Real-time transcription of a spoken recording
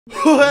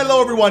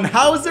Hello everyone,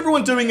 how is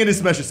everyone doing? It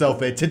is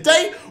MessYourself here.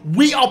 Today,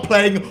 we are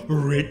playing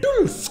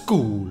Riddle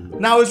School.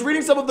 Now, I was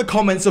reading some of the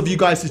comments of you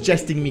guys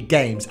suggesting me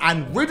games,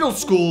 and Riddle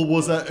School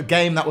was a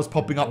game that was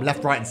popping up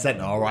left, right, and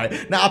center,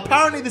 alright? Now,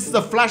 apparently this is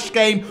a flash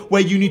game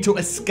where you need to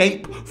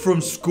escape from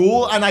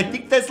school, and I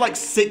think there's like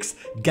 6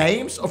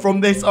 games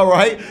from this,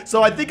 alright?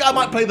 So I think I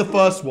might play the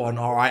first one,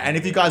 alright? And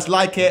if you guys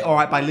like it,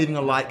 alright, by leaving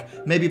a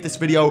like, maybe if this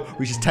video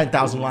reaches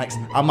 10,000 likes,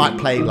 I might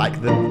play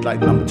like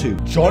number 2.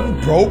 John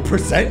Bro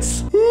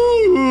presents...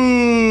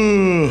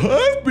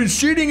 I've been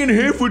sitting in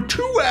here for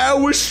 2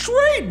 hours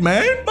straight,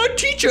 man. My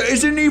teacher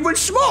isn't even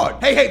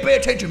smart. Hey, pay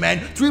attention, man.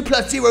 3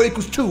 + 0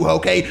 = 2,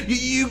 okay?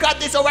 You got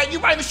this, all right? You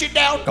write the shit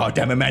down? God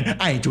damn it, man.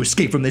 I need to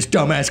escape from this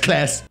dumbass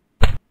class.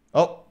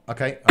 Oh.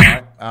 Okay,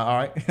 all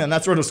right, and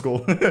that's Riddle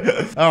School.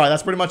 All right,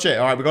 that's pretty much it.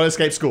 All right, we gotta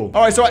escape school.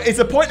 All right, so it's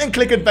a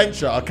point-and-click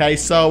adventure, okay?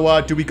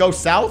 So, do we go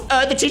south?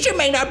 The teacher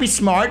may not be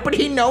smart, but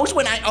he knows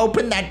when I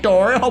open that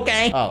door,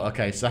 okay? Oh,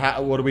 okay, so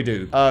what do we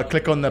do?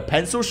 Click on the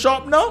pencil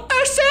shop, no?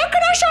 Sir,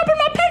 can I sharpen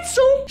my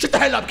pencil? Shut the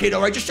hell up, kid,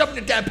 all right? Just sharpen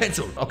the damn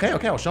pencil. Okay,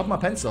 I'll sharpen my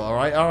pencil, all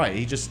right?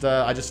 I just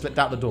slipped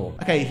out the door.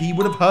 Okay, he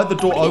would have heard the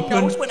door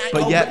open,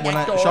 but yet when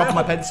I sharpen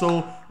my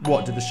pencil,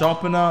 what, did the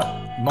sharpener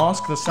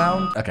mask the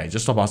sound? Okay,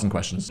 just stop asking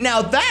questions.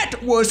 Now that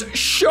was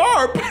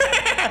sharp.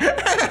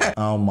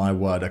 Oh my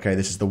word. Okay,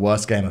 this is the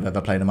worst game I've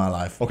ever played in my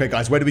life. Okay,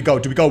 guys, where do we go?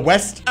 Do we go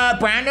west?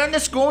 Brandon, the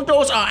school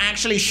doors are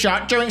actually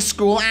shut during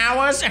school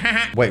hours.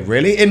 Wait,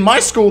 really? In my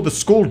school, the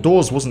school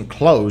doors wasn't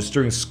closed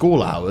during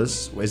school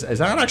hours. Is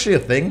that actually a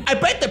thing? I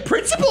bet the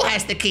principal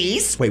has the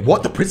keys. Wait,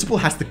 what? The principal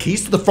has the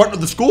keys to the front of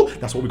the school?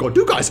 That's what we gotta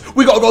do, guys.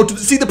 We gotta go to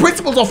see the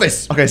principal's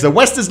office. Okay, so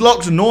west is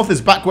locked, north is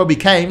back where we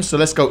came, so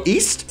let's go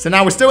east. So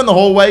now we're still in the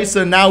hallway,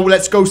 so now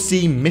let's go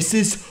see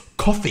Mrs.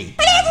 Coffee.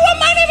 Hello, everyone.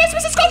 My name is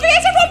Mrs. Coffee.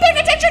 Is everyone paying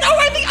attention? All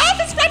right, the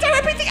earth is flat. I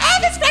repeat, the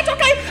earth is flat,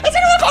 okay? Has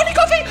anyone got any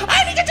coffee?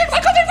 I need to drink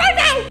my coffee right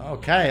now.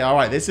 Okay, all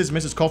right. This is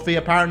Mrs. Coffee,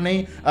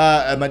 apparently.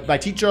 My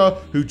teacher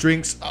who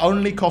drinks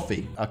only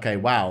coffee. Okay,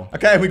 wow.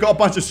 Okay, we got a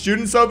bunch of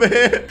students over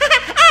here.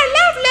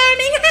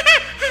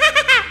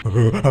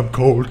 I'm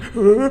cold.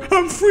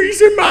 I'm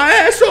freezing my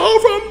ass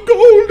off. I'm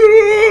cold.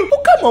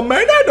 Oh, come on,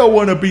 man. I don't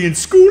want to be in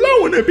school. I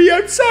want to be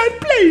outside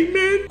playing,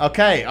 man.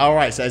 Okay, all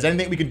right. So is there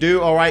anything we can do?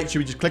 All right. Should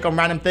we just click on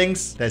random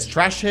things? There's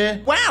trash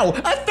here. Wow,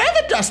 a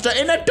feather duster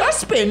in a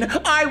dustbin.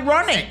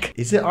 Ironic.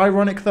 Is it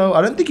ironic, though?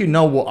 I don't think you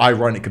know what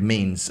ironic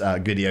means,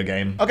 video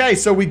game. Okay,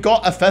 so we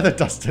got a feather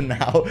duster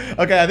now.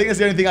 Okay, I think that's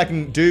the only thing I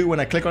can do when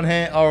I click on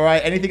here. All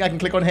right. Anything I can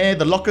click on here?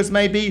 The lockers,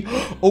 maybe?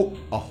 Oh,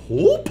 a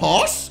hall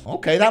pass?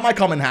 Okay, that might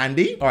come in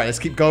handy. All right, let's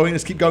keep going.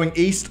 Let's keep going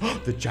east.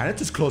 The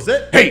janitor's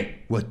closet. Hey,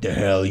 what the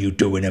hell are you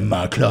doing in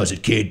my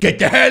closet, kid? Get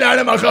the hell out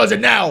of my closet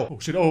now. Oh,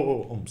 shit.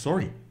 Oh, I'm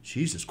sorry.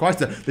 Jesus Christ.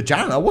 The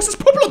janitor, what's his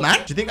problem, man?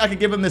 Do you think I could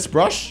give him this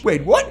brush?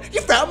 Wait, what?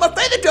 You found my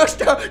feather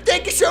duster.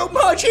 Thank you so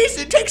much. Here's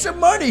it. Take some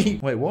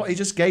money. Wait, what? He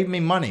just gave me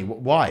money.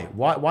 Why?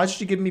 Why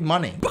did you give me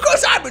money?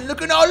 Because I've been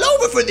looking all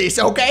over for this,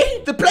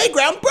 okay? The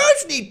playground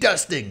birds need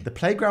dusting. The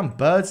playground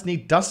birds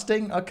need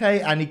dusting?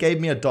 Okay, and he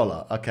gave me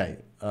 $1. Okay,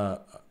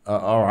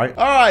 all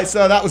right,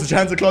 so that was the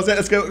janitor closet.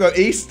 Let's go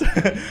east.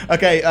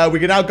 Okay, we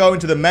can now go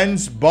into the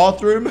men's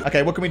bathroom.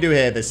 Okay, what can we do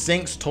here? There's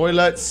sinks,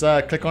 toilets.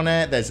 Click on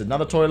it. There's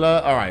another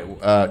toilet. All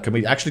right, can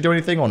we actually do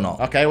anything or not?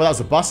 Okay, well, that was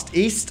a bust.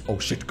 East. Oh,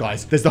 shit,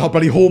 guys. There's the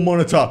bloody hall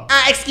monitor.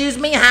 Excuse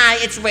me. Hi,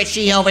 it's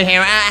Richie over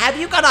here. Have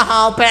you got a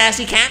hall pass?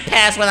 You can't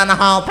pass without a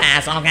hall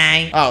pass,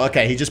 okay? Oh,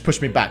 okay. He just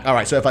pushed me back. All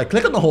right, so if I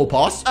click on the hall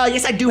pass.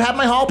 Yes, I do have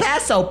my hall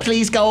pass, so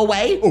please go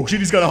away. Oh, shit,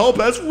 he's got a hall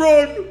pass.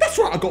 Run. That's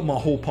right, I got my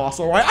hall pass,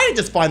 all right? I didn't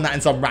just find that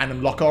in some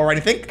random locker or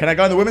anything. Can I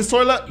go in the women's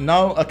toilet?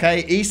 No.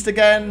 Okay, east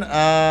again.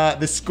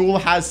 The school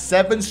has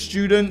 7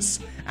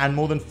 students and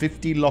more than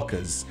 50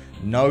 lockers.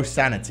 No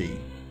sanity.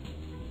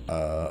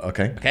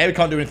 Okay. Okay, we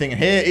can't do anything in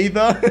here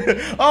either.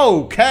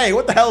 Okay,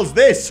 what the hell is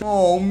this?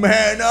 Oh,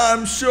 man,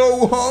 I'm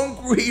so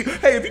hungry.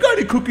 Hey, have you got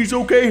any cookies,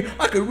 okay?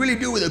 I could really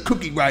do with a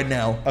cookie right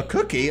now. A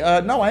cookie?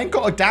 No, I ain't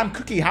got a damn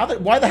cookie.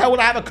 Why the hell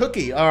would I have a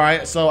cookie? All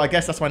right, so I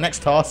guess that's my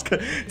next task,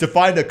 to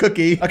find a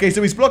cookie. Okay,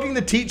 so he's blocking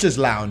the teacher's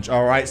lounge,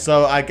 all right?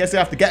 So I guess I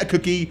have to get a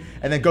cookie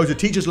and then go to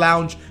teacher's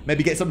lounge,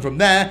 maybe get something from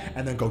there,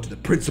 and then go to the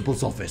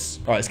principal's office.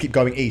 All right, let's keep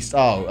going east.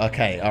 Oh,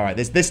 okay, all right.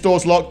 This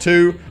door's locked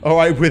too, all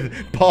right, with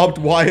barbed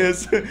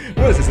wires.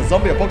 What is this, a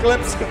zombie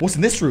apocalypse? What's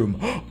in this room?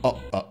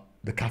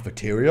 The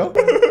cafeteria?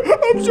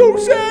 I'm so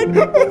sad.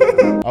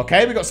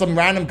 Okay, we got some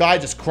random guy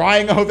just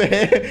crying over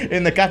here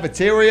in the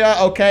cafeteria.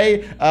 Okay,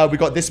 we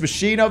got this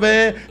machine over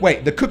here.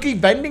 Wait, the cookie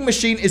vending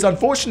machine is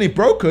unfortunately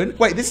broken.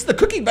 Wait, this is the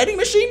cookie vending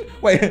machine?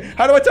 Wait,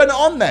 how do I turn it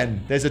on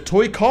then? There's a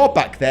toy car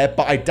back there,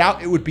 but I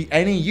doubt it would be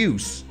any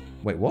use.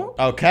 Wait, what?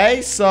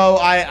 Okay, so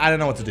I don't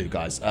know what to do,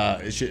 guys. We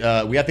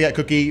have to get a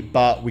cookie,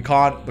 but we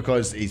can't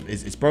because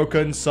it's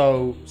broken.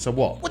 So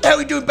what? What the hell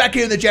are you doing back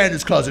here in the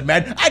janitor's closet,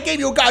 man? I gave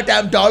you a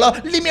goddamn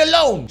 $1. Leave me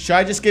alone. Should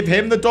I just give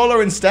him the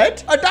 $1 instead?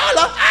 $1?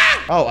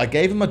 Ah! Oh, I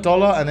gave him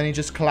 $1 and then he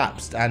just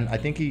collapsed. And I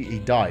think he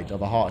died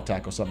of a heart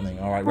attack or something.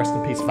 All right, rest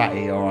in peace,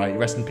 fatty. All right,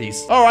 rest in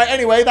peace. All right,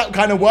 anyway, that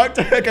kind of worked.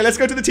 Okay, let's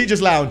go to the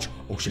teacher's lounge.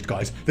 Oh, shit,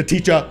 guys. The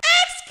teacher.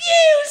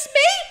 Excuse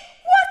me?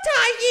 What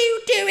are you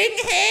doing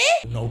here?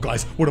 No,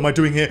 guys, what am I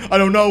doing here? I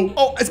don't know.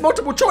 Oh, it's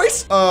multiple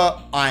choice.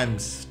 I'm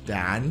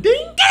standing.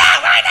 Get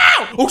out right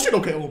now! Oh, shit,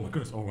 okay. Oh, my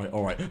goodness. All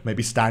right.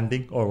 Maybe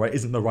standing, all right,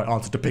 isn't the right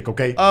answer to pick,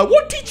 okay?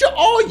 What teacher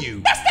are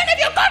you? That's none of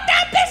your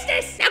goddamn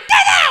business! Now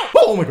get out!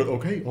 Oh my god,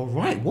 okay, all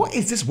right. What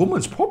is this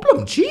woman's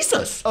problem?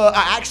 Jesus.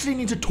 I actually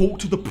need to talk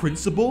to the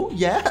principal,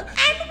 yeah?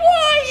 And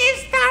why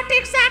is that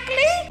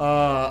exactly?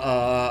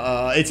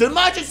 It's an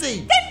emergency.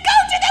 Then go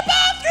to the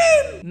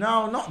bathroom!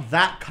 No, not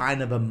that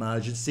kind of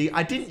emergency.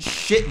 I didn't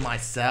shit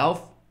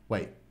myself.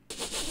 Wait.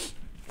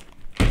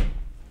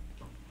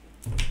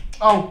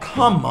 Oh,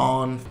 come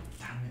on.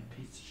 Damn it,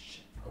 piece of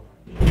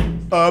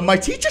shit. My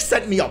teacher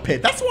sent me up here.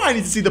 That's why I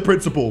need to see the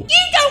principal.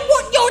 You don't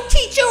want your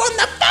teacher on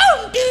the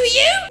phone, do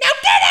you? Now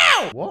get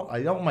out! What?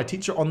 I don't want my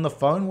teacher on the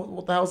phone?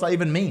 What the hell does that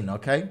even mean,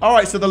 okay? All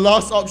right, so the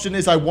last option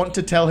is I want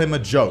to tell him a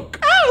joke.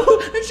 Oh,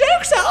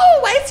 jokes are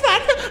always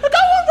fun. Go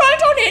on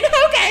right on in,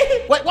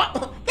 okay? Wait, what?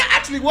 That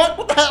actually worked?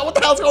 What the hell? What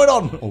the hell's going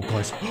on? Oh,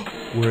 guys,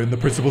 we're in the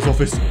principal's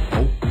office.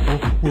 Oh,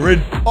 we're in.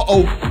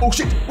 Uh-oh. Oh,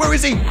 shit. Where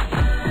is he?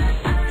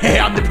 Hey,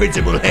 I'm the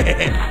principal.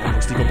 Oh,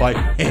 sneak on by.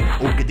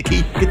 Oh, get the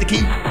key. Get the key.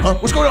 Huh?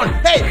 What's going on?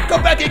 Hey,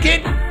 come back here,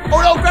 kid.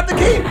 Oh, no, grab the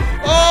key.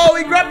 Oh,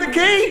 he grabbed the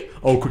key.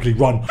 Oh, quickly,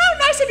 run. How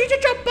nice of you to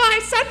drop by,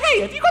 son. Hey,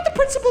 have you got the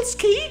principal's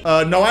key?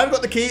 No, I haven't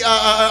got the key.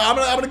 I'm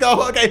gonna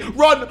go. Okay,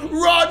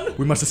 run.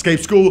 We must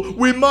escape school.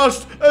 We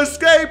must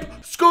escape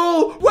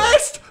school.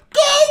 West,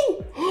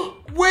 go.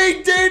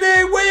 We did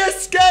it. We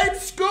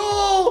escaped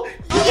school.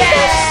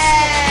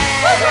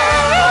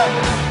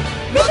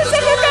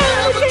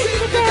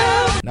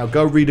 Now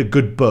go read a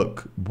good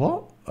book.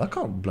 What? I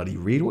can't bloody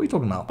read. What are you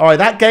talking about? All right,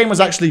 that game was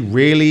actually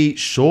really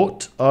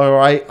short. All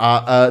right,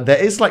 there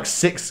is like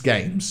 6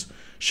 games.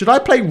 Should I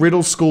play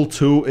Riddle School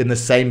 2 in the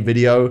same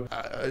video?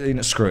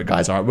 Screw it,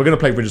 guys. All right, we're going to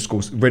play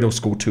Riddle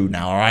School 2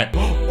 now, all right?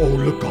 Oh,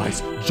 look,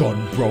 guys.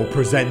 John Bro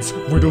presents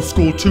Riddle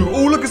School 2.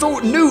 Oh, look, it's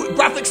all new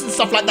graphics and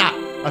stuff like that.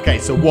 Okay,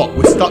 so what?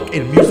 We're stuck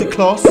in music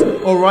class,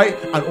 all right?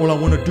 And all I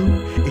want to do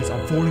is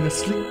I'm falling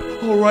asleep,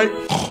 all right?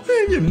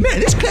 Man,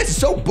 this class is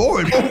so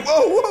boring.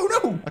 Oh,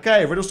 no.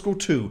 Okay, Riddle School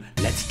 2.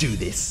 Let's do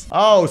this.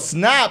 Oh,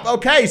 snap.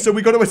 Okay, so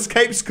we got to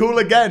escape school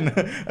again.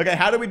 Okay,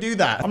 how do we do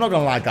that? I'm not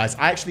going to lie, guys.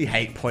 I actually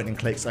hate point and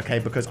clicks, okay,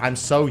 because I'm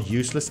so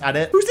useless at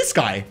it. Who's this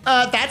guy?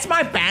 That's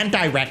my band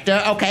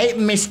director, okay,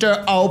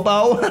 Mr.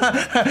 Oboe.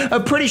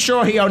 I'm pretty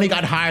sure he only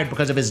got hired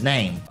because of his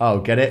name. Oh,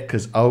 get it?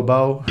 Because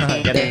oboe?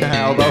 Get it?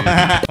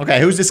 Oboe? Okay,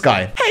 who's this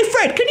guy? Hey,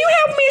 Fred, can you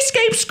help me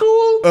escape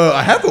school?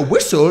 I have a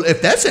whistle,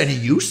 if that's any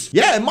use.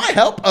 Yeah, it might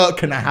help.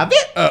 Can I have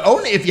it?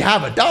 Only if you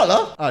have $1.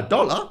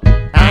 $1?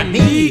 I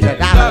need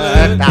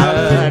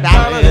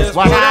 $1 is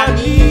what I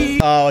need.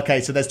 Oh, okay,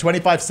 so there's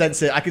 25 cents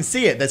here. I can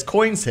see it. There's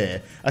coins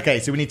here. Okay,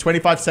 so we need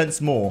 25 cents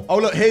more. Oh,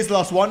 look, here's the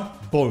last one.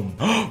 Boom.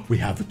 We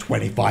have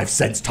 25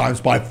 cents times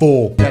by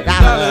 4. Give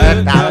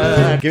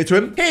it to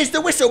him. Here's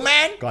the whistle,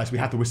 man. Guys, we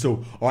have the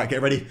whistle. All right,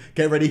 get ready.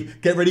 Get ready.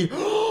 Get ready.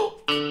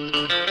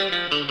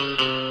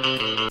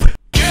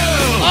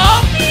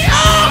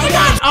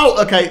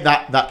 Oh, okay,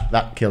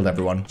 that killed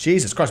everyone.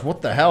 Jesus Christ,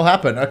 what the hell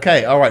happened?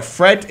 Okay, all right,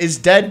 Fred is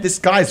dead. This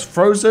guy's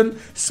frozen.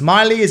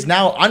 Smiley is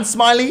now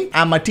unsmiley,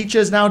 and my teacher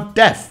is now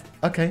deaf.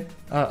 Okay,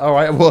 all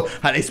right, well,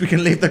 at least we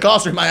can leave the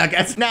classroom, I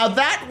guess. Now,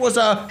 that was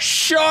a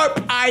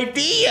sharp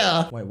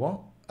idea. Wait,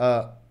 what?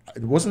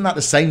 Wasn't that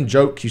the same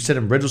joke you said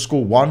in Riddle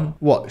School 1?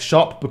 What,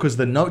 sharp because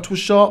the note was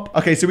sharp?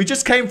 Okay, so we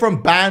just came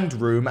from band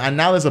room and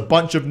now there's a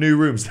bunch of new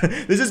rooms.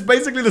 This is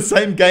basically the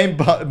same game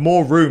but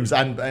more rooms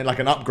and like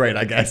an upgrade,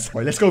 I guess. All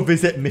right, let's go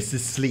visit Mrs.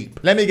 Sleep.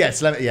 Let me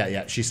guess.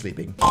 Yeah, she's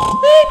sleeping.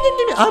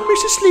 I'm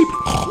Mrs. Sleep.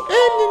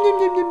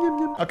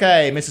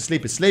 Okay, Mrs.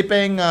 Sleep is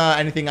sleeping.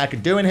 Anything I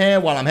can do in here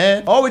while I'm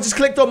here? Oh, we just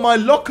clicked on my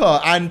locker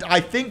and I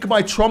think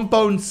my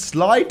trombone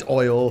slide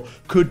oil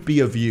could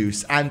be of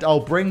use and I'll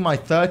bring my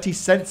 30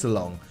 cents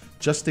along.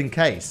 Just in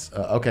case.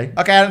 Okay,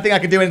 I don't think I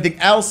can do anything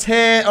else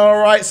here. All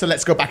right, so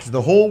let's go back to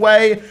the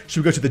hallway.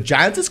 Should we go to the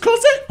janitor's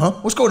closet? Huh?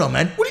 What's going on,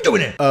 man? What are you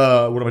doing here?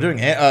 What am I doing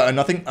here?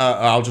 Nothing.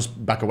 I'll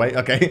just back away.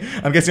 Okay,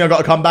 I'm guessing I've got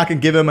to come back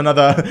and give him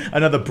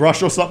another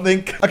brush or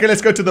something. Okay,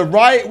 let's go to the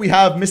right. We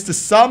have Mr.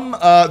 Sum.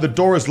 The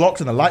door is locked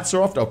and the lights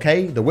are off.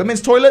 Okay, the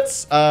women's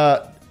toilets.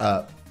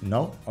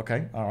 No?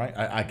 Okay. All right.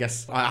 I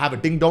guess I have a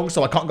ding-dong,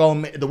 so I can't go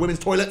in the women's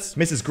toilets.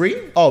 Mrs.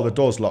 Green? Oh, the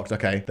door's locked.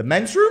 Okay. The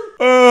men's room?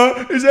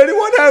 Is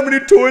anyone having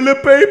any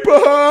toilet paper?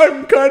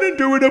 I'm kind of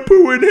doing a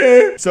poo in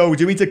here. So,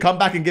 do you mean to come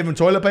back and give him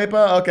toilet paper?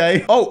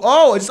 Okay.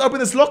 Oh, I just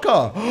opened this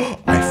locker.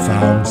 I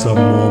found some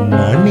more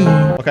money.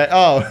 Okay.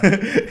 Oh,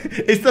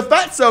 it's the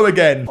fatso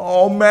again.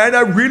 Oh, man,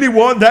 I really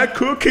want that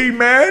cookie,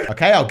 man.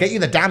 Okay, I'll get you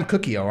the damn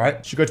cookie, all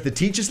right? Should we go to the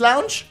teacher's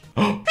lounge?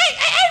 Hey, what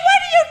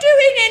are you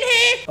doing in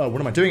here? Oh,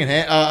 what am I doing in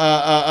here?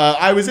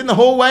 I was in the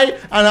hallway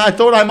and I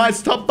thought I might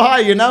stop by,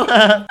 you know? Oh,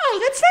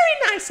 that's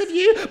very nice of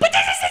you. But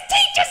this is the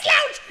teacher's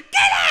lounge.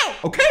 Get out.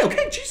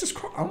 Okay. Jesus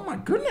Christ. Oh, my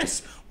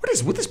goodness. What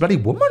is with this bloody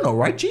woman, all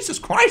right? Jesus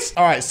Christ.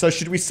 All right, so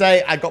should we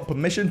say I got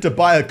permission to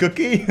buy a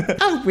cookie?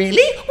 Oh,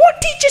 really?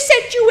 What teacher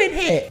sent you in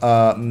here?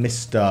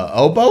 Mr.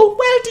 Oboe?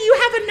 Well, do you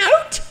have a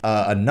note?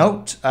 A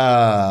note?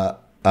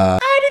 I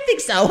didn't think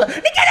so. Now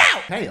get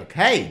out!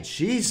 Okay,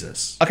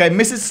 Jesus. Okay,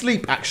 Mrs.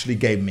 Sleep actually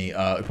gave me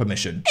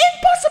permission.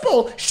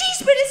 Impossible! She's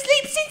been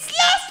asleep since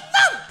last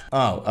month!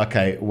 Oh,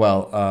 okay.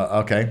 Well,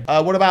 okay.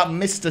 What about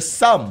Mr.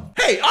 Sum?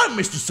 Hey, I'm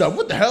Mr. Sum.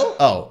 What the hell?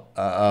 Oh,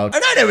 And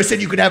I never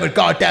said you could have a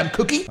goddamn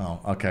cookie. Oh,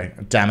 okay.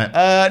 Damn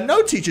it.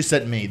 No teacher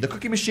sent me. The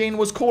cookie machine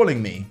was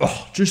calling me.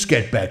 Oh, just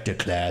get back to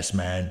class,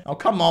 man. Oh,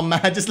 come on,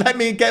 man. Just let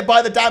me get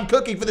by the damn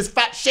cookie for this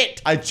fat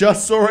shit. I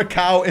just saw a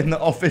cow in the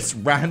office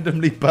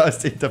randomly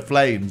burst into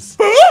flames.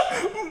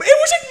 Huh? It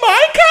wasn't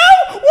my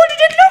cow? What did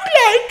it look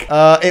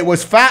like? It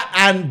was fat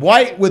and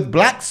white with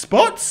black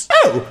spots.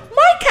 Oh,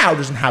 my cow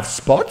doesn't have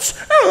spots.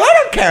 Oh,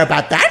 I don't care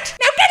about that.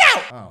 Now get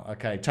out! Oh,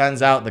 okay.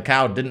 Turns out the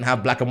cow didn't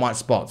have black and white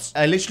spots.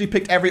 I literally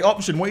picked every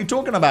option. What are you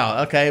talking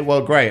about? Okay,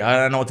 well, great. I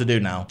don't know what to do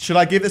now. Should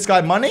I give this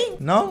guy money?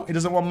 No? He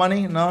doesn't want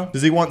money? No?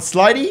 Does he want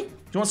slidey? Do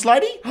you want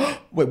slidey?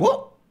 Wait,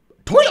 what?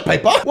 Toilet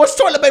paper? What's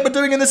toilet paper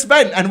doing in this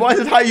vent? And why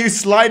did I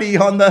use slidey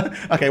on the...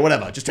 Okay,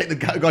 whatever. Just take the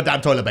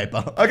goddamn toilet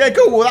paper. Okay,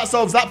 cool. Well, that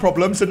solves that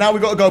problem. So now we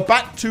got to go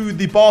back to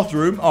the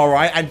bathroom, all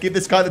right, and give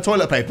this guy the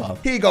toilet paper.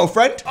 Here you go,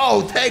 friend.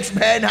 Oh, thanks,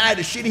 man. I had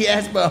a shitty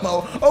ass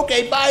momo.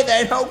 Okay, bye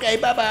then. Okay,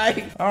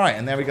 bye-bye. All right,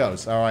 and there he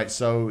goes. All right,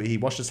 so he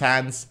washed his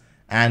hands.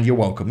 And you're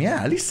welcome.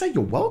 Yeah, at least say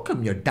you're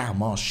welcome, you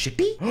damn ass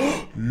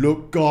shitty.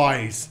 Look,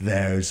 guys,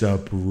 there's a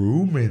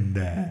broom in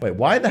there. Wait,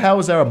 why the hell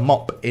is there a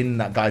mop in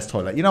that guy's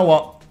toilet? You know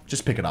what?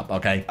 Just pick it up,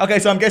 okay? Okay,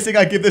 so I'm guessing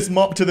I give this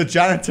mop to the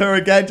janitor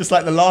again, just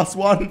like the last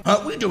one.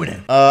 What are you doing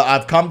here?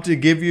 I've come to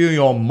give you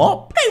your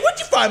mop. Hey, where'd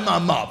you find my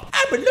mop?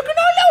 I've been looking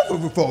all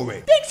over for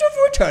it. Thanks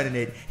for returning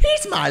it.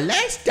 Here's my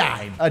last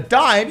dime. A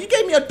dime? You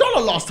gave me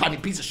 $1 last time, you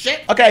piece of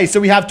shit. Okay, so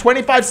we have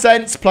 25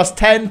 cents plus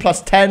 10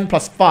 plus 10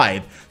 plus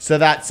 5. So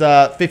that's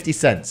 50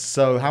 cents.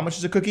 So how much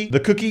is a cookie?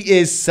 The cookie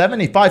is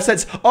 75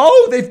 cents.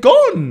 Oh, they've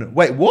gone.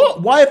 Wait,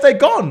 what? Why have they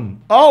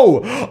gone?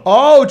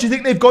 Oh, do you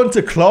think they've gone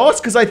to class?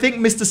 Because I think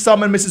Mr.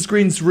 Sum and Mrs.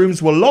 Green's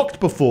rooms were locked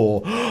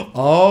before.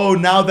 Oh,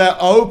 now they're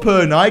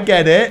open. I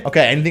get it.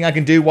 Okay, anything I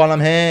can do while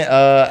I'm here?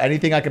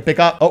 Anything I can pick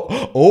up?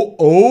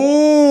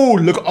 Oh,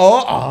 look.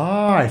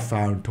 I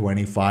found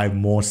 25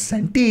 more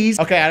centis.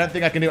 Okay, I don't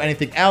think I can do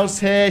anything else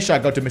here. Should I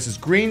go to Mrs.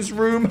 Green's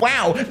room?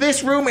 Wow,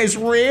 this room is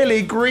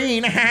really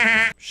green.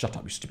 Shut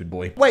up, you stupid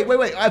boy. Wait.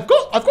 I've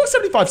got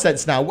 75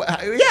 cents now.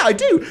 Yeah, I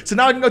do. So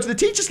now I can go to the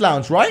teacher's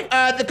lounge, right?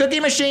 The cookie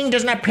machine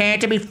doesn't appear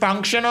to be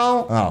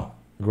functional. Oh,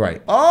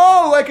 great.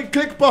 Oh, I can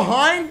click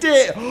behind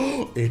it.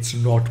 It's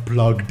not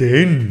plugged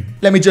in.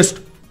 Let me just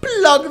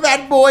plug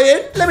that boy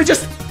in. Let me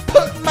just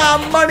put my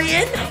money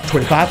in.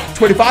 25,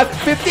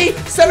 50,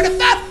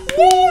 75.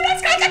 Woo,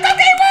 let's get the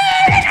cookie!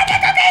 Woo, let's get the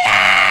cookie!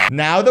 Yeah!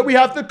 Now that we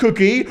have the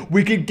cookie,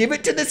 we can give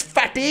it to this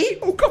fatty.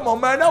 Oh, come on,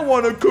 man. I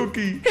want a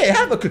cookie. Here,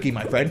 have a cookie,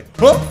 my friend.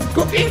 Huh?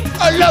 Cookie?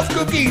 I love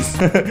cookies.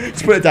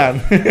 Just put it down.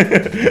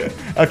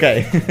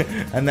 Okay.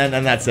 And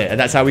that's it. And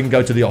that's how we can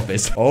go to the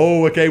office.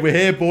 Oh, okay. We're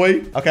here,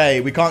 boy. Okay.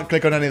 We can't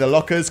click on any of the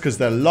lockers because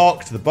they're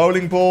locked. The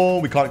bowling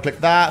ball. We can't click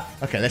that.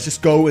 Okay. Let's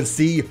just go and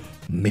see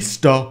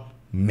Mister.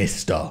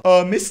 Mister?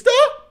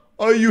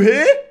 Are you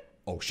here?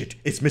 Oh, shit.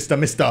 It's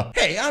Mister.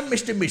 Hey, I'm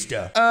Mister.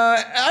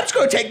 I'm just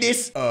gonna take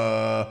this.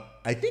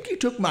 I think he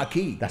took my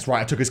key. That's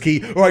right, I took his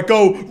key. All right,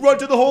 go. Run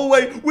to the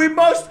hallway. We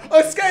must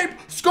escape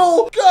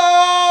school.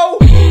 Go!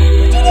 We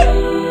did it!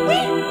 We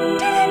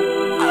did it!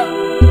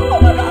 Oh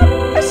my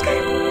God!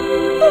 Escape!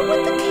 Oh,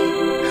 with the key.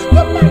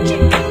 The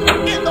magic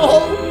key in the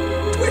hole.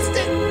 Twist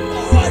it.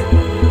 All right.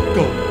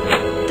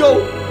 Go.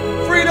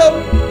 Freedom.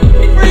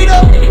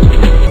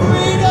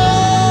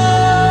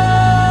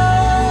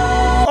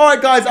 All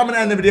right, guys, I'm going to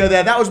end the video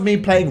there. That was me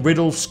playing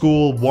Riddle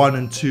School 1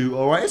 and 2,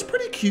 all right? It's a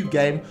pretty cute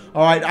game,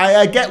 all right?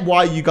 I get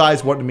why you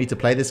guys wanted me to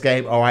play this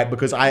game, all right?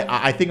 Because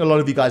I think a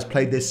lot of you guys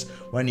played this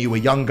when you were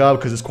younger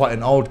because it's quite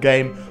an old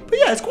game. But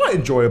yeah, it's quite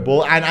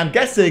enjoyable. And I'm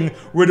guessing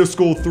Riddle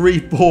School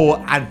 3,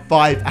 4, and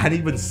 5, and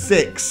even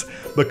 6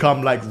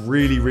 become like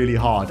really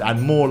hard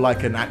and more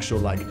like an actual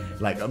like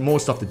more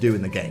stuff to do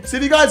in the game. So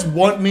if you guys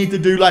want me to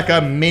do like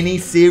a mini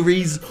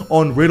series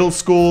on Riddle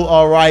School,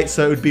 all right,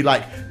 so it would be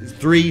like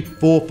 3,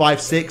 4,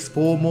 5, 6,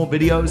 4 more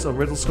videos on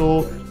Riddle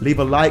School. Leave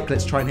a like.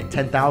 Let's try and hit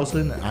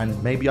 10,000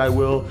 and maybe I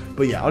will.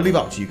 But yeah, I'll leave it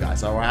up to you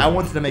guys, all right? I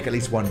wanted to make at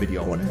least one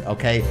video on it,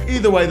 okay?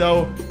 Either way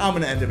though, I'm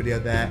gonna end the video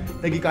there.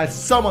 Thank you guys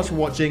so much for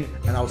watching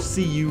and I'll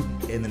see you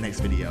in the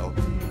next video.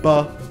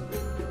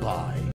 Bye.